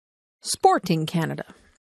Sport in Canada.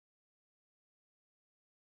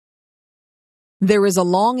 There is a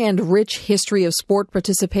long and rich history of sport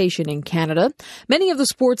participation in Canada. Many of the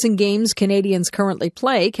sports and games Canadians currently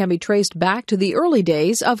play can be traced back to the early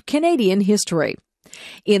days of Canadian history.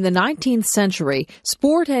 In the 19th century,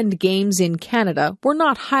 sport and games in Canada were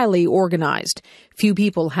not highly organized. Few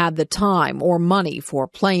people had the time or money for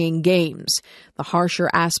playing games. The harsher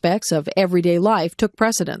aspects of everyday life took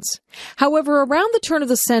precedence. However, around the turn of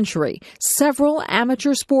the century, several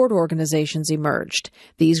amateur sport organizations emerged.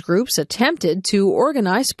 These groups attempted to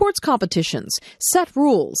organize sports competitions, set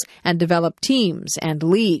rules, and develop teams and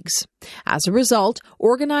leagues. As a result,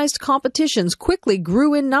 organized competitions quickly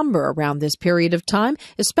grew in number around this period of time,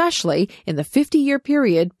 especially in the 50-year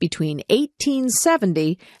period between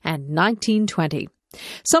 1870 and 1920.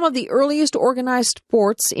 Some of the earliest organized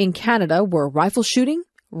sports in Canada were rifle shooting,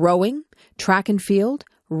 rowing, track and field,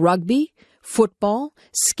 rugby, football,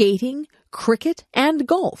 skating, cricket, and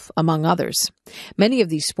golf, among others. Many of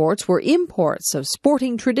these sports were imports of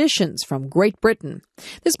sporting traditions from Great Britain.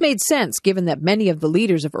 This made sense given that many of the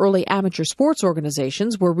leaders of early amateur sports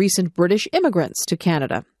organizations were recent British immigrants to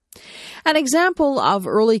Canada. An example of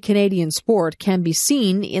early Canadian sport can be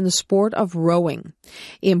seen in the sport of rowing.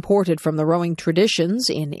 Imported from the rowing traditions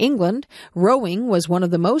in England, rowing was one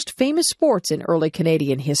of the most famous sports in early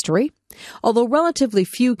Canadian history. Although relatively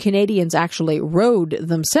few Canadians actually rowed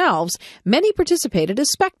themselves, many participated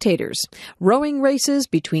as spectators. Rowing races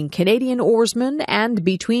between Canadian oarsmen and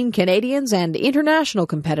between Canadians and international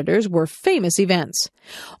competitors were famous events.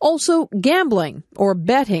 Also, gambling or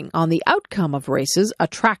betting on the outcome of races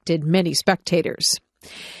attracted many spectators.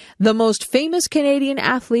 The most famous Canadian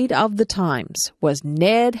athlete of the times was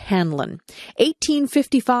Ned Hanlon,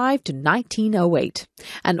 1855 to 1908.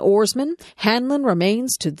 An oarsman, Hanlon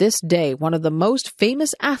remains to this day one of the most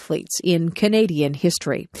famous athletes in Canadian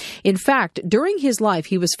history. In fact, during his life,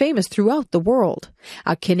 he was famous throughout the world.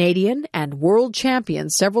 A Canadian and world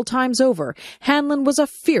champion several times over, Hanlon was a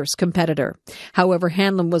fierce competitor. However,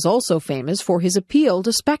 Hanlon was also famous for his appeal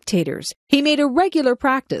to spectators. He made a regular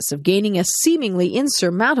practice of gaining a seemingly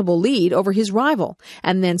insurmountable lead over his rival,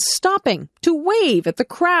 and then stopping to wave at the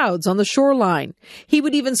crowds on the shoreline. He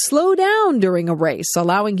would even slow down during a race,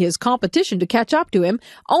 allowing his competition to catch up to him,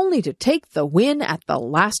 only to take the win at the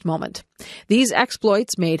last moment. These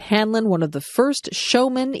exploits made Hanlon one of the first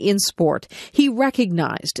showmen in sport. He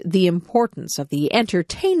recognized the importance of the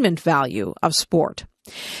entertainment value of sport.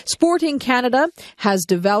 Sport in Canada has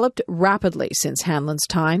developed rapidly since Hanlon's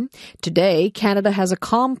time. Today, Canada has a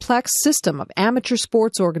complex system of amateur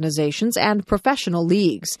sports organizations and professional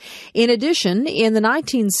leagues. In addition, in the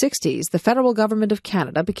 1960s, the federal government of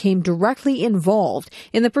Canada became directly involved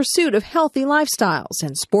in the pursuit of healthy lifestyles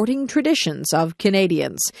and sporting traditions of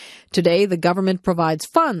Canadians. Today, the government provides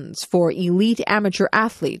funds for elite amateur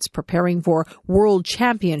athletes preparing for world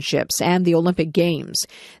championships and the Olympic Games.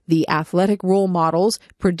 The athletic role models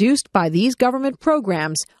produced by these government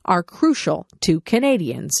programs are crucial to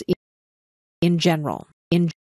Canadians in general.